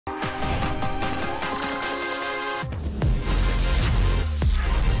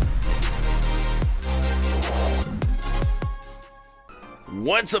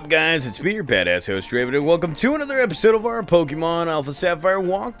What's up, guys? It's me, your badass host, Draven, and welcome to another episode of our Pokemon Alpha Sapphire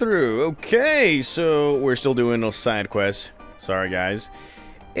walkthrough. Okay, so we're still doing those side quests. Sorry, guys.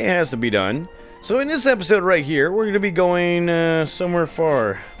 It has to be done. So in this episode right here, we're going to be going somewhere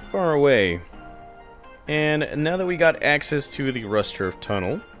far away. And now that we got access to the Rust Turf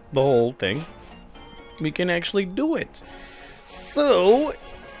Tunnel, the whole thing, we can actually do it. So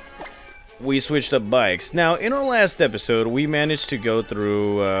we switched up bikes. Now, in our last episode, we managed to go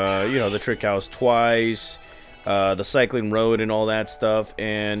through, the trick house twice, the cycling road and all that stuff.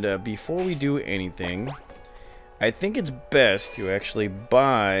 And before we do anything, I think it's best to actually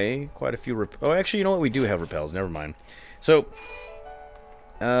buy quite a few oh, actually, you know what? We do have repels. Never mind. So,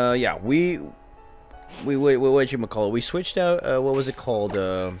 yeah, we switched out, what was it called?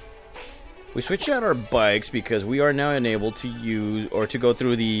 We switched out our bikes because we are now enabled to use, or to go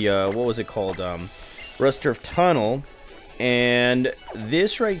through the, what was it called, Rust Turf Tunnel. And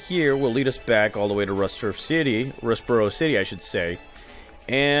this right here will lead us back all the way to Rustboro City, I should say.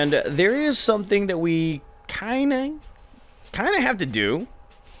 And there is something that we kinda have to do.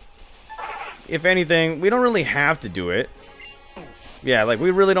 If anything, we don't really have to do it. Yeah, like,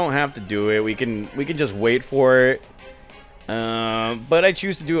 we really don't have to do it. We can just wait for it. But I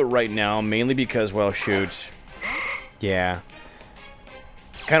choose to do it right now, mainly because, well, shoot. Yeah.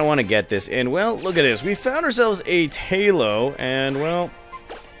 Kind of want to get this. And, well, look at this. We found ourselves a Talo, and, well,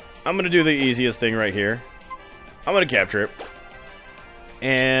 I'm going to do the easiest thing right here. I'm going to capture it.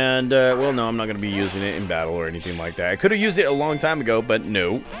 And, well, no, I'm not going to be using it in battle or anything like that. I could have used it a long time ago, but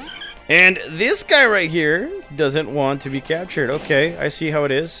no. And this guy right here doesn't want to be captured. Okay, I see how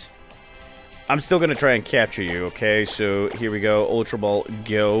it is. I'm still going to try and capture you, okay? So, here we go. Ultra Ball,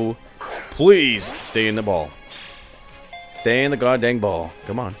 go. Please, stay in the ball. Stay in the goddamn ball.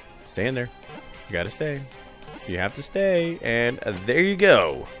 Come on. Stay in there. You gotta stay. You have to stay. And there you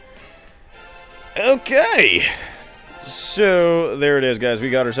go. Okay. So, there it is, guys. We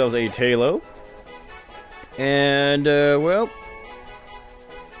got ourselves a Talo. And, well,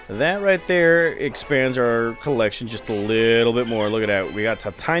 that right there expands our collection just a little bit more. Look at that. We got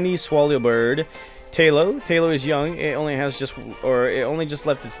a tiny Swallowbird Talo. Talo is young. It only just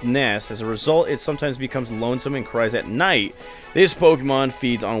left its nest. As a result, it sometimes becomes lonesome and cries at night. This Pokemon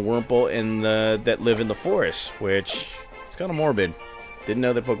feeds on Wurmple that live in the forest, which it's kind of morbid. Didn't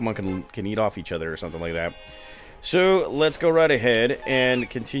know that Pokemon can eat off each other or something like that. So let's go right ahead and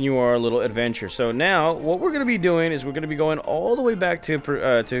continue our little adventure. So now what we're going to be doing is we're going to be going all the way back to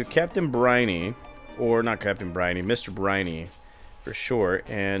Captain Briny, or not Captain Briny, Mr. Briny for short.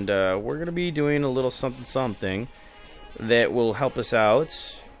 And we're going to be doing a little something that will help us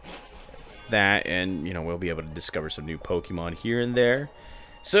out. That, and you know, we'll be able to discover some new Pokemon here and there.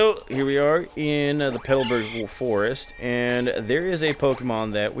 So here we are in the Petalburg Forest, and there is a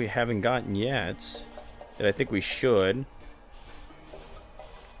Pokemon that we haven't gotten yet. That I think we should.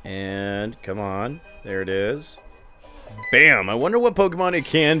 And come on, there it is. Bam! I wonder what Pokemon it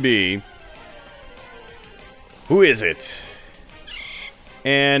can be. Who is it?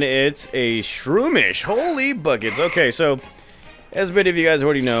 And it's a Shroomish. Holy buckets! Okay, so as many of you guys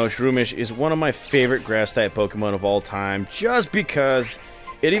already know, Shroomish is one of my favorite grass-type Pokemon of all time, just because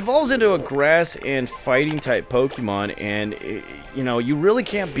it evolves into a grass and fighting-type Pokemon, and you know, you really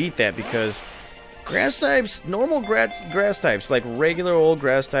can't beat that because grass types, normal grass types, like regular old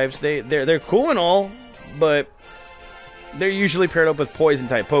grass types, they're cool and all, but they're usually paired up with poison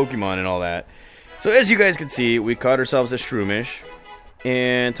type Pokemon and all that. So as you guys can see, we caught ourselves a Shroomish,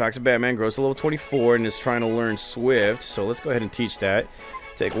 and Toxic Batman grows to level 24 and is trying to learn Swift. So let's go ahead and teach that.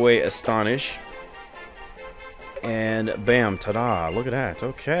 Take away Astonish, and bam, ta-da! Look at that.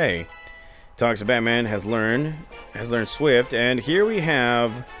 Okay, Toxic Batman has learned Swift, and here we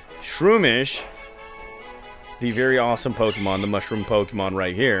have Shroomish, the very awesome Pokemon, the mushroom Pokemon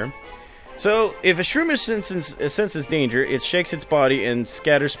right here. So, if a Shroomish senses danger, it shakes its body and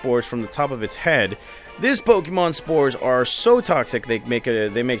scatters spores from the top of its head. This Pokemon's spores are so toxic they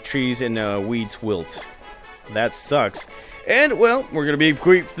make trees and weeds wilt. That sucks. And, well, we're going to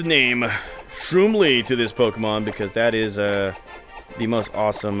bequeath the name Shroomly to this Pokemon because that is the most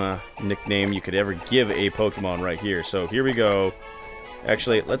awesome nickname you could ever give a Pokemon right here. So, here we go.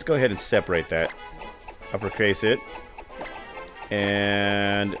 Actually, let's go ahead and separate that. Uppercase it.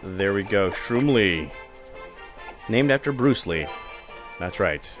 And there we go. Shroomly. Named after Bruce Lee. That's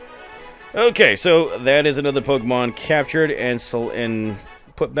right. Okay, so that is another Pokemon captured and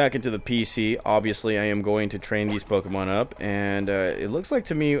put back into the PC. Obviously, I am going to train these Pokemon up. And it looks like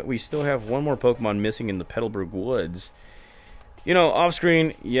to me we still have one more Pokemon missing in the Petalburg Woods. you know, off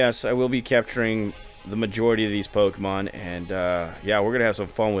screen, yes, I will be capturing the majority of these Pokemon, and yeah, we're gonna have some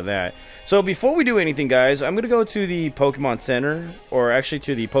fun with that. So before we do anything, guys, I'm gonna go to the Pokemon Center, or actually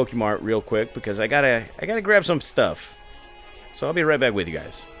to the Pokemart real quick, because I gotta grab some stuff. So I'll be right back with you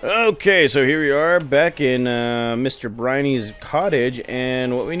guys. Okay, so here we are back in Mr. Briney's cottage,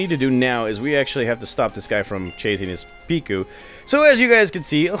 and what we need to do now is we actually have to stop this guy from chasing his Piku. So as you guys can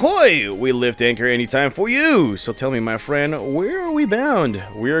see, ahoy! We lift anchor anytime for you! So tell me, my friend, where are we bound?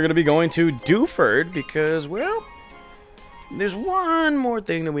 We are going to be going to Dewford because, well, there's one more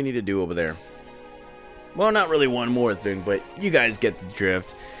thing that we need to do over there. Well, not really one more thing, but you guys get the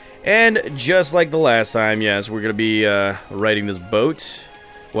drift. And just like the last time, yes, we're going to be riding this boat.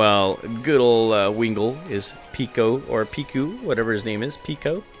 Well, good old Wingle is Pico, or Piku, whatever his name is,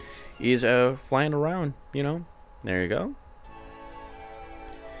 Pico, is flying around, you know. There you go.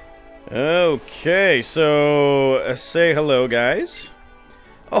 Okay, so say hello, guys.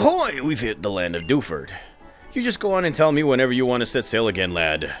 Ahoy! We've hit the land of Dewford. You just go on and tell me whenever you want to set sail again,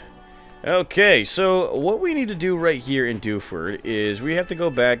 lad. Okay, so what we need to do right here in Dewford is we have to go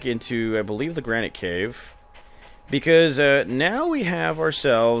back into, I believe, the Granite Cave, because now we have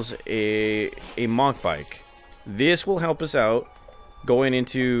ourselves a mock bike. This will help us out going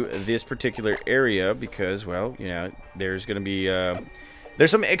into this particular area because, well, you know, there's going to be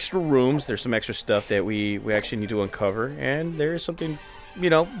there's some extra rooms, there's some extra stuff that we actually need to uncover, and there's something, you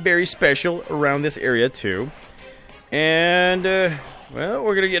know, very special around this area too. And well,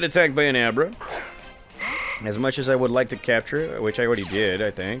 we're gonna get attacked by an Abra. As much as I would like to capture it, which I already did,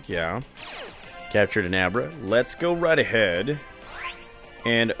 I think, yeah. Captured an Abra. Let's go right ahead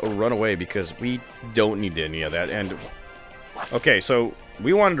and run away because we don't need any of that. And okay, so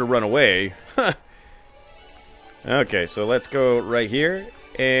we wanted to run away. Okay, so let's go right here,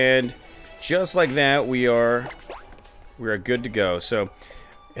 and just like that, we are good to go. So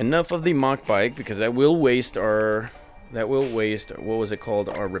enough of the mock bike because that will waste our. That will waste, what was it called,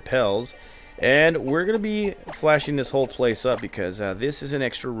 our repels. And we're going to be flashing this whole place up because this is an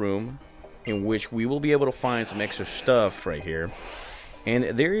extra room in which we will be able to find some extra stuff right here.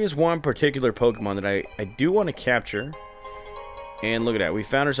 And there is one particular Pokemon that I do want to capture. And look at that, we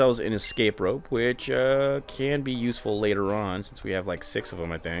found ourselves an escape rope, which can be useful later on since we have like 6 of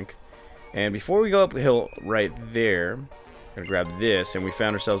them, I think. And before we go uphill right there, I'm going to grab this, and we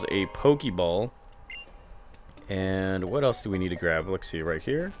found ourselves a Pokeball. And what else do we need to grab? Let's see, right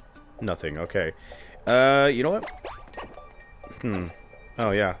here? Nothing, okay. You know what?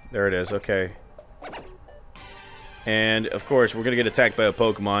 Oh, yeah, there it is, okay. And, of course, we're going to get attacked by a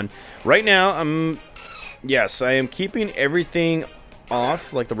Pokemon. Right now, yes, I am keeping everything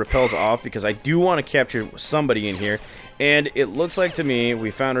off, like the repels off, because I do want to capture somebody in here. And it looks like to me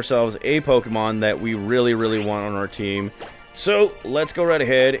we found ourselves a Pokemon that we really, really want on our team. So, let's go right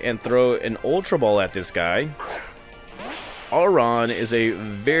ahead and throw an Ultra Ball at this guy. Auron is a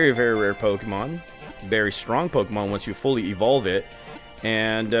very, very rare Pokemon. Very strong Pokemon once you fully evolve it.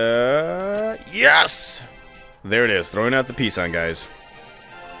 And, yes! There it is, throwing out the peace sign, guys.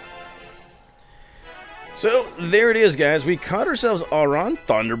 So, there it is, guys. We caught ourselves Auron.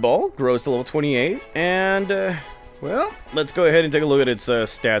 Thunderball grows to level 28. And, well, let's go ahead and take a look at its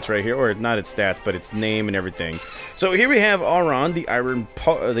stats right here. Or not its stats, but its name and everything. So here we have Auron, the Iron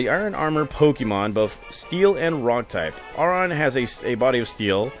Armor Pokemon, both Steel and Rock type. Auron has a body of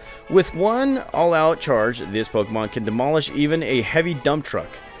steel. With one all-out charge, this Pokemon can demolish even a heavy dump truck.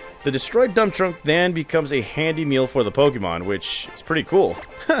 The destroyed dump truck then becomes a handy meal for the Pokemon, which is pretty cool.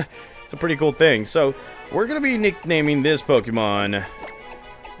 It's a pretty cool thing. So we're going to be nicknaming this Pokemon.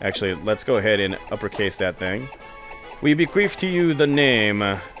 Actually, let's go ahead and uppercase that thing. We bequeath to you the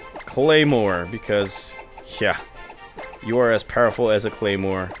name Claymore because, yeah, you are as powerful as a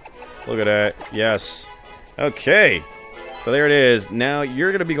Claymore. Look at that. Yes. Okay. So there it is. Now you're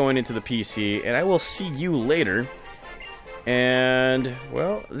going to be going into the PC, and I will see you later. And,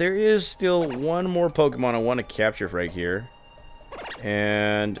 well, there is still one more Pokemon I want to capture right here.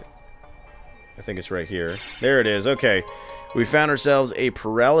 And I think it's right here. There it is. Okay. We found ourselves a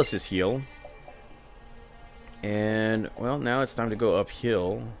Paralysis Heal. And, well, now it's time to go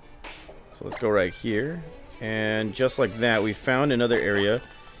uphill. So let's go right here. And just like that, we found another area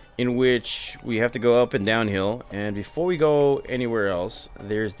in which we have to go up and downhill. And before we go anywhere else,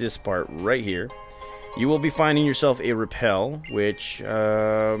 there's this part right here. You will be finding yourself a repel, which, you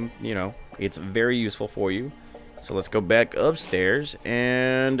know, it's very useful for you. So let's go back upstairs.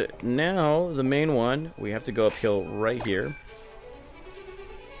 And now, the main one, we have to go uphill right here.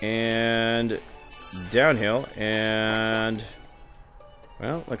 And downhill. And,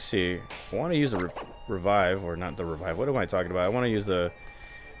 well, let's see. I want to use a revive, or not the revive. What am I talking about? I want to use the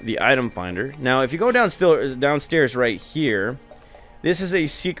item finder. Now, if you go downstairs right here, this is a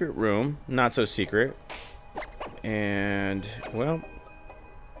secret room. Not so secret. And, well,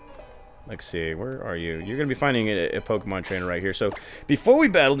 let's see. Where are you? You're going to be finding a Pokemon trainer right here. So, before we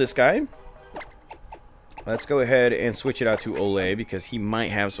battle this guy, let's go ahead and switch it out to Olay, because he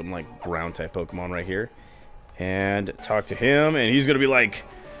might have some, like, ground-type Pokemon right here. And talk to him, and he's going to be like,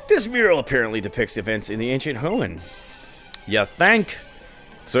 this mural apparently depicts events in the ancient Hoenn. Ya think?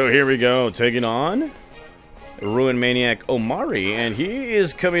 So here we go, taking on Ruin Maniac Omari, and he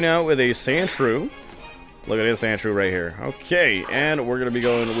is coming out with a Sandshrew. Look at this Sandshrew right here. Okay, and we're going to be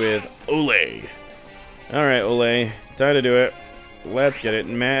going with Olay. Alright, Olay, time to do it. Let's get it.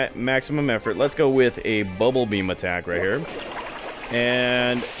 Maximum effort. Let's go with a Bubble Beam attack right here.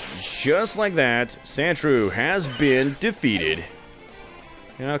 And just like that, Sandshrew has been defeated.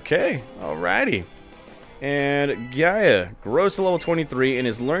 Okay, alrighty. And Gaia grows to level 23 and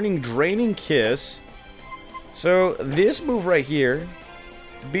is learning Draining Kiss. So this move right here,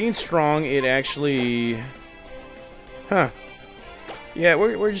 being strong, it actually... Yeah,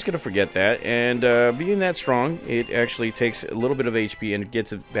 we're just going to forget that. And being that strong, it actually takes a little bit of HP and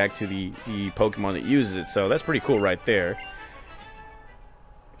gets it back to the Pokemon that uses it. So that's pretty cool right there.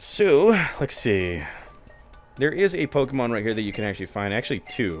 So, let's see. There is a Pokemon right here that you can actually find. Actually,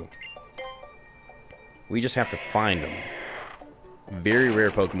 two. We just have to find them. Very rare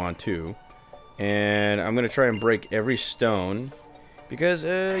Pokemon, too. And I'm going to try and break every stone, because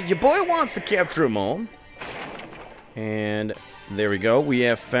your boy wants to capture them all. And there we go. We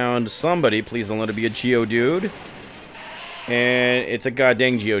have found somebody. Please don't let it be a Geodude. And it's a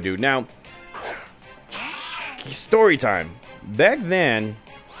goddamn Geodude. Now, story time. Back then,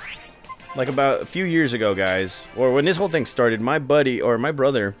 like about a few years ago, guys, or when this whole thing started, my buddy, or my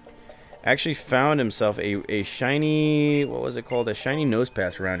brother, actually found himself a shiny, what was it called? A shiny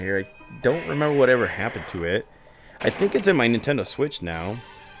Nosepass around here. I don't remember whatever happened to it. I think it's in my Nintendo Switch now.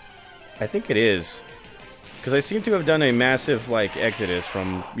 I think it is. Because I seem to have done a massive, like, exodus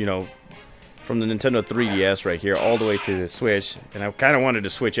from, you know, from the Nintendo 3DS right here all the way to the Switch. And I kind of wanted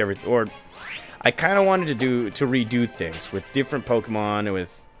to switch everything, or I kind of wanted to redo things with different Pokemon and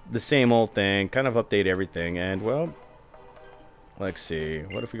with the same old thing, kind of update everything. And, well, let's see.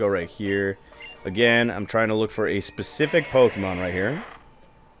 What if we go right here? Again, I'm trying to look for a specific Pokemon right here.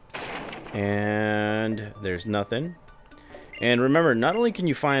 And there's nothing. And remember, not only can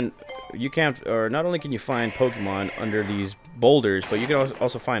you find Pokemon under these boulders, but you can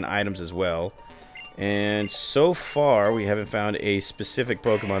also find items as well. And so far, we haven't found a specific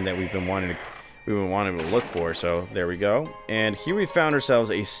Pokemon that we've been wanting to look for. So there we go. And here we found ourselves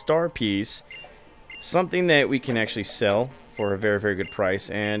a star piece, something that we can actually sell for a very, very good price.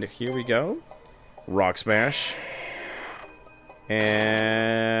 And here we go, Rock Smash.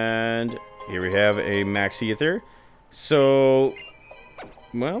 And here we have a Max Ether. So,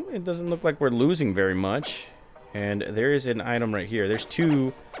 well, it doesn't look like we're losing very much. And there is an item right here. There's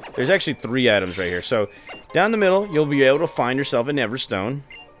actually 3 items right here. So, down the middle, you'll be able to find yourself a Neverstone.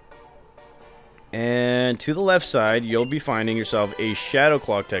 And to the left side, you'll be finding yourself a Shadow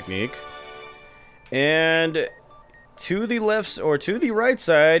Clock Technique. And to the left, or to the right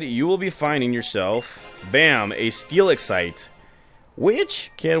side, you will be finding yourself, bam, a Steelixite,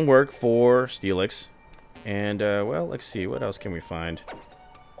 which can work for Steelix. And, well, let's see. What else can we find?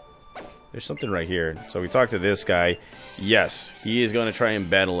 There's something right here. So we talked to this guy. Yes, he is going to try and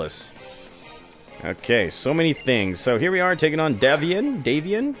battle us. Okay, so many things. So here we are taking on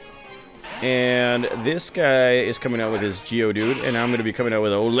Davian. And this guy is coming out with his Geodude. And I'm going to be coming out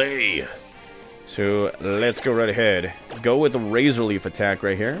with Olay. So let's go right ahead. Go with the Razor Leaf attack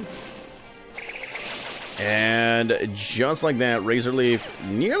right here. And just like that, Razor Leaf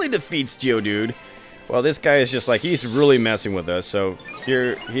nearly defeats Geodude. Well, this guy is just like, he's really messing with us. So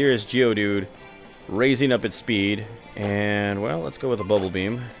here is Geodude raising up its speed. And, well, let's go with a Bubble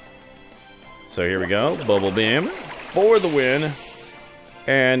Beam. So here we go. Bubble Beam for the win.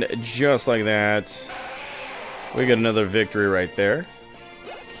 And just like that, we get another victory right there.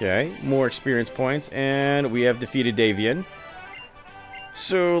 Okay, more experience points. And we have defeated Davian.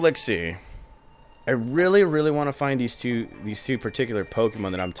 So, let's see. I really, really want to find these two particular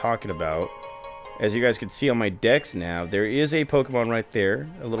Pokemon that I'm talking about. As you guys can see on my decks now, there is a Pokemon right there,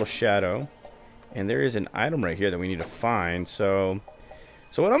 a little shadow. And there is an item right here that we need to find. So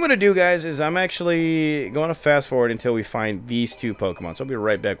what I'm going to do, guys, is I'm actually going to fast forward until we find these 2 Pokemon. So I'll be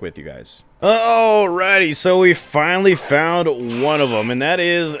right back with you guys. Alrighty, so we finally found one of them, and that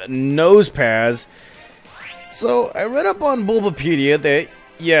is Nosepass. So I read up on Bulbapedia that,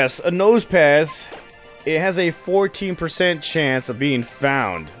 yes, a Nosepass it has a 14% chance of being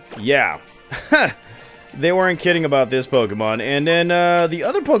found. Yeah. They weren't kidding about this Pokemon. And then the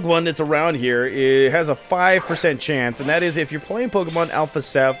other Pokemon that's around here, it has a 5% chance, and that is if you're playing Pokemon Alpha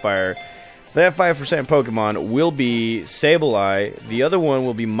Sapphire, that 5% Pokemon will be Sableye. The other one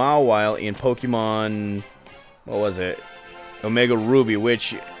will be Mawile in Pokemon, what was it? Omega Ruby,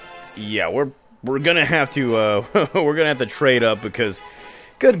 which, yeah, we're gonna have to we're gonna have to trade up because,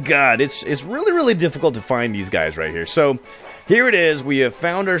 good God, it's really difficult to find these guys right here. So here it is. We have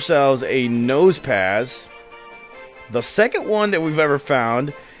found ourselves a Nosepass, the second one that we've ever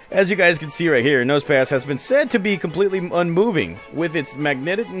found. As you guys can see right here, Nosepass has been said to be completely unmoving, with its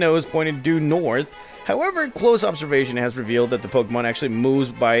magnetic nose pointed due north. However, close observation has revealed that the Pokemon actually moves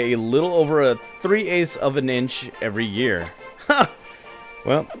by a little over a 3/8 of an inch every year. Ha!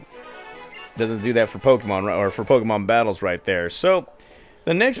 Well, doesn't do that for Pokemon, or for Pokemon battles right there. So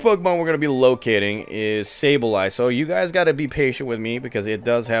the next Pokemon we're going to be locating is Sableye. So you guys got to be patient with me because it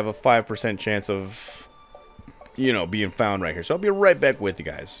does have a 5% chance of, you know, being found right here. So I'll be right back with you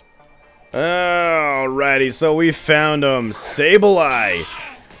guys. Alrighty, so we found him. Sableye.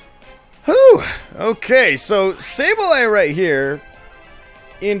 Whew. Okay, so Sableye right here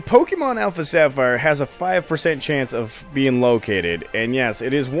in Pokemon Alpha Sapphire has a 5% chance of being located. And yes,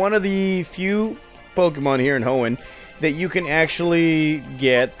 it is one of the few Pokemon here in Hoenn that you can actually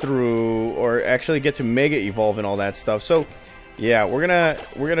get through, or actually get to Mega Evolve and all that stuff. So yeah, we're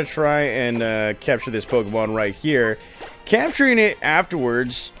gonna try and capture this Pokemon right here. Capturing it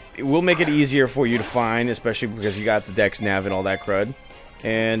afterwards, it will make it easier for you to find, especially because you got the Dex Nav and all that crud.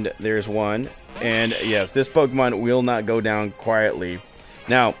 And there's one. And yes, this Pokemon will not go down quietly.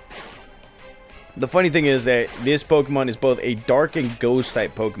 Now, the funny thing is that this Pokemon is both a Dark and Ghost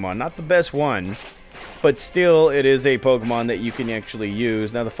type Pokemon. Not the best one, but still it is a Pokemon that you can actually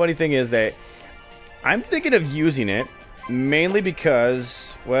use. Now, the funny thing is that I'm thinking of using it mainly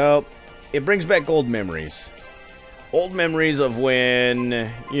because, well, it brings back old memories. Old memories of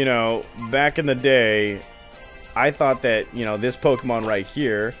when, you know, back in the day, I thought that, you know, this Pokemon right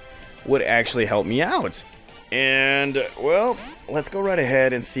here would actually help me out. And, well, let's go right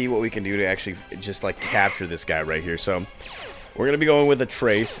ahead and see what we can do to actually just, like, capture this guy right here. So we're going to be going with a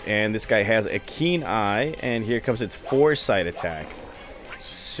Trace, and this guy has a Keen Eye, and here comes its Foresight attack.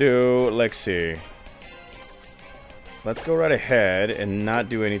 So, let's see. Let's go right ahead and not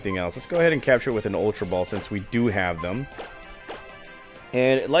do anything else. Let's go ahead and capture it with an Ultra Ball since we do have them.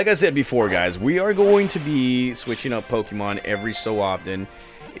 And like I said before, guys, we are going to be switching up Pokemon every so often.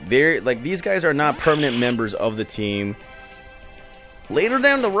 They're like, these guys are not permanent members of the team. Later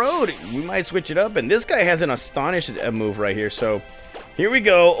down the road, we might switch it up, and this guy has an Astonish move right here. So here we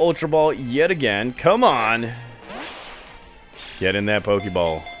go, Ultra Ball yet again. Come on, get in that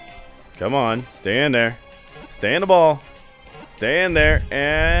Pokeball. Come on, stay in there. Stay in the ball. Stay in there.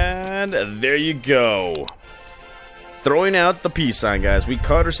 And there you go. Throwing out the peace sign, guys. We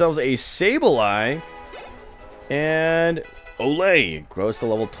caught ourselves a Sableye. And Olay grows to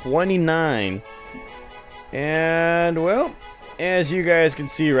level 29. And, well, as you guys can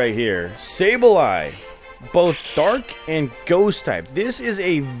see right here, Sableye, both Dark and Ghost type. This is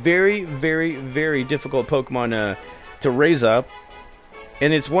a very difficult Pokemon to raise up.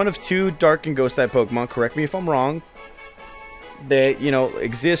 And it's one of two Dark and Ghost type Pokemon, correct me if I'm wrong, that, you know,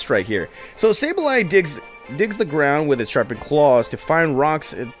 exist right here. So Sableye digs the ground with its sharpened claws to find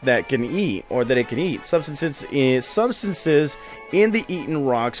rocks that can eat, or that it can eat. Substances in the eaten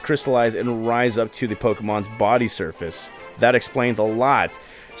rocks crystallize and rise up to the Pokemon's body surface. That explains a lot.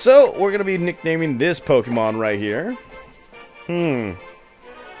 So we're going to be nicknaming this Pokemon right here.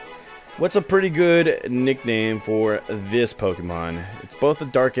 What's a pretty good nickname for this Pokemon? It's both a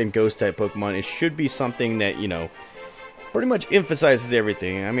Dark and Ghost type Pokemon. It should be something that, you know, pretty much emphasizes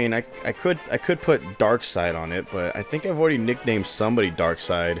everything. I mean, I could put Dark Side on it, but I think I've already nicknamed somebody Dark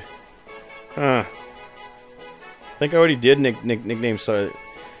Side. I think I already did nickname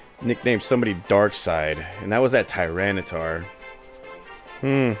somebody Dark Side, and that was that Tyranitar.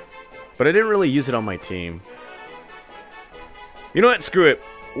 But I didn't really use it on my team. You know what? Screw it.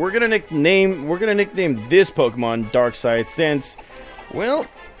 We're gonna nickname this Pokemon Dark Side since, well,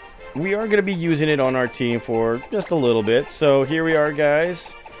 we are gonna be using it on our team for just a little bit. So here we are,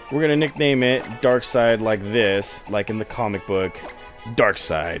 guys. We're gonna nickname it Dark Side like this, like in the comic book, Dark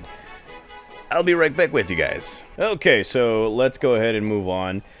Side. I'll be right back with you guys. Okay, so let's go ahead and move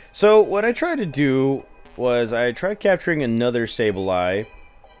on. So what I tried to do was I tried capturing another Sableye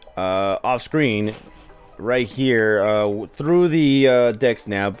off screen right here through the deck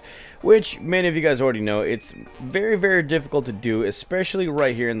snap, which many of you guys already know. It's very, very difficult to do, especially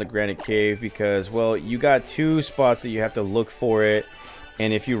right here in the Granite Cave, because, well, you got two spots that you have to look for it,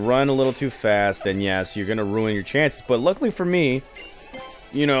 and if you run a little too fast, then yes, you're gonna ruin your chances. But luckily for me,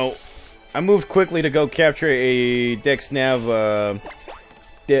 you know, I moved quickly to go capture a deck snap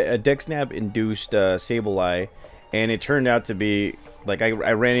induced Sableye, and it turned out to be like I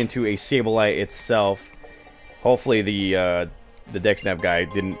ran into a Sableye itself. Hopefully the deck snap guy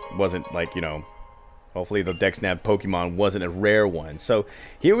wasn't like, you know, hopefully the deck snap Pokemon wasn't a rare one. So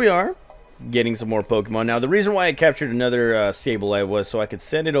here we are getting some more Pokemon. Now the reason why I captured another Sableye was so I could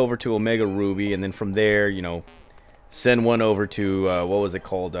send it over to Omega Ruby, and then from there, you know, send one over to what was it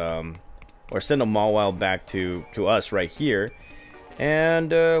called, or send a Mawile back to us right here.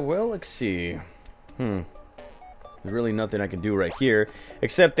 And well, let's see. There's really nothing I can do right here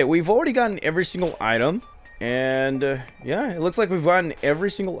except that we've already gotten every single item. And yeah, it looks like we've gotten every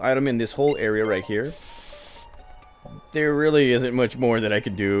single item in this whole area right here. There really isn't much more that I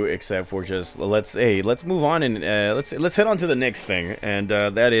could do except for just let's move on, and let's head on to the next thing, and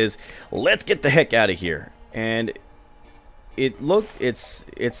that is, let's get the heck out of here. And it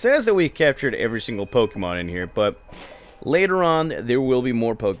says that we captured every single Pokemon in here, but later on there will be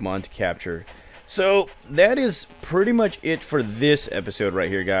more Pokemon to capture. So that is pretty much it for this episode right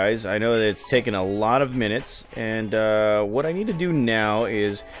here, guys. I know that it's taken a lot of minutes, and what I need to do now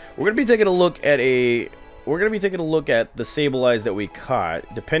is we're gonna be taking a look at the Sableyes that we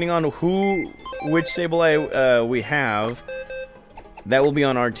caught. Depending on which Sableye we have, that will be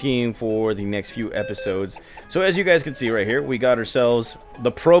on our team for the next few episodes. So as you guys can see right here, we got ourselves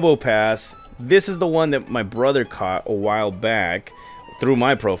the Probopass. This is the one that my brother caught a while back through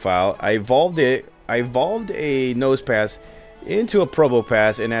my profile. I evolved a Nosepass into a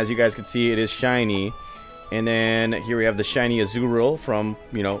Probopass, and as you guys can see, it is shiny. And then here we have the shiny Azurill from,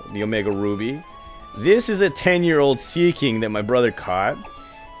 you know, the Omega Ruby. This is a 10-year-old Seaking that my brother caught.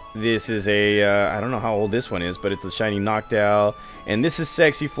 This is a, I don't know how old this one is, but it's a shiny Noctowl. And this is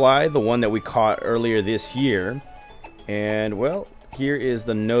Sexy Fly, the one that we caught earlier this year. And, well, here is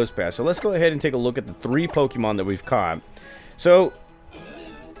the Nosepass. So let's go ahead and take a look at the 3 Pokemon that we've caught. So,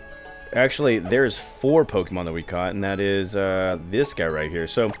 actually, there's 4 Pokemon that we caught, and that is this guy right here.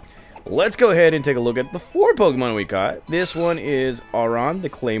 So, let's go ahead and take a look at the 4 Pokemon we caught. This one is Auron, the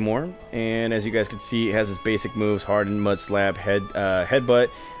Claymore, and as you guys can see, it has its basic moves: Harden, Mud Slap, Headbutt,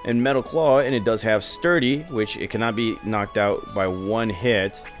 and Metal Claw, and it does have Sturdy, which it cannot be knocked out by 1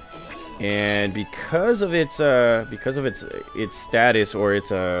 hit. And because of its status, or its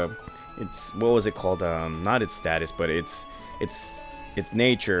what was it called? Not its status, but its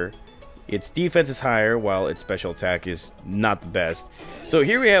nature. Its defense is higher, while its special attack is not the best. So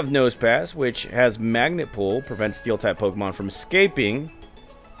here we have Nosepass, which has Magnet Pull, prevents Steel-type Pokemon from escaping.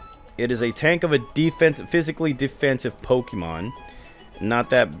 It is a tank of a physically defensive Pokemon. Not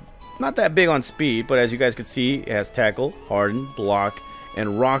that big on speed, but as you guys can see, it has Tackle, Harden, Block,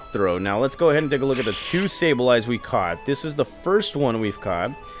 and Rock Throw. Now let's go ahead and take a look at the 2 Sableyes we caught. This is the first one we've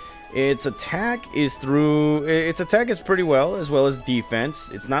caught. Its attack is pretty well as defense.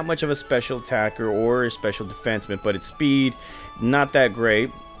 It's not much of a special attacker or a special defenseman, but its speed, not that great.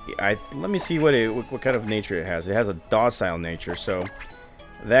 Let me see what kind of nature it has. It has a docile nature, so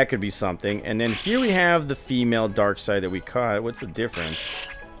that could be something. And then here we have the female dark side that we caught. What's the difference?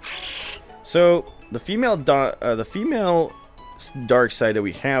 So the female dark side that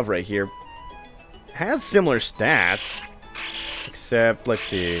we have right here has similar stats, except, let's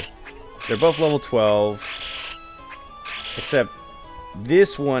see, they're both level 12, except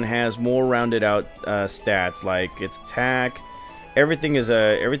this one has more rounded out stats, like its attack. Everything's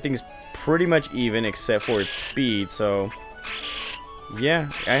pretty much even except for its speed. So yeah,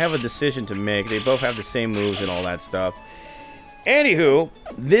 I have a decision to make. They both have the same moves and all that stuff. Anywho,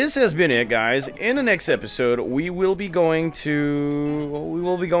 this has been it, guys. In the next episode, we will be going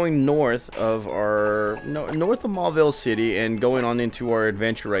north of Mauville City and going on into our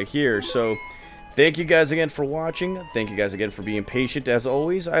adventure right here. So, thank you guys again for watching. Thank you guys again for being patient. As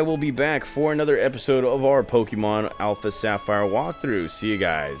always, I will be back for another episode of our Pokemon Alpha Sapphire walkthrough. See you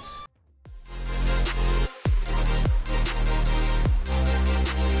guys.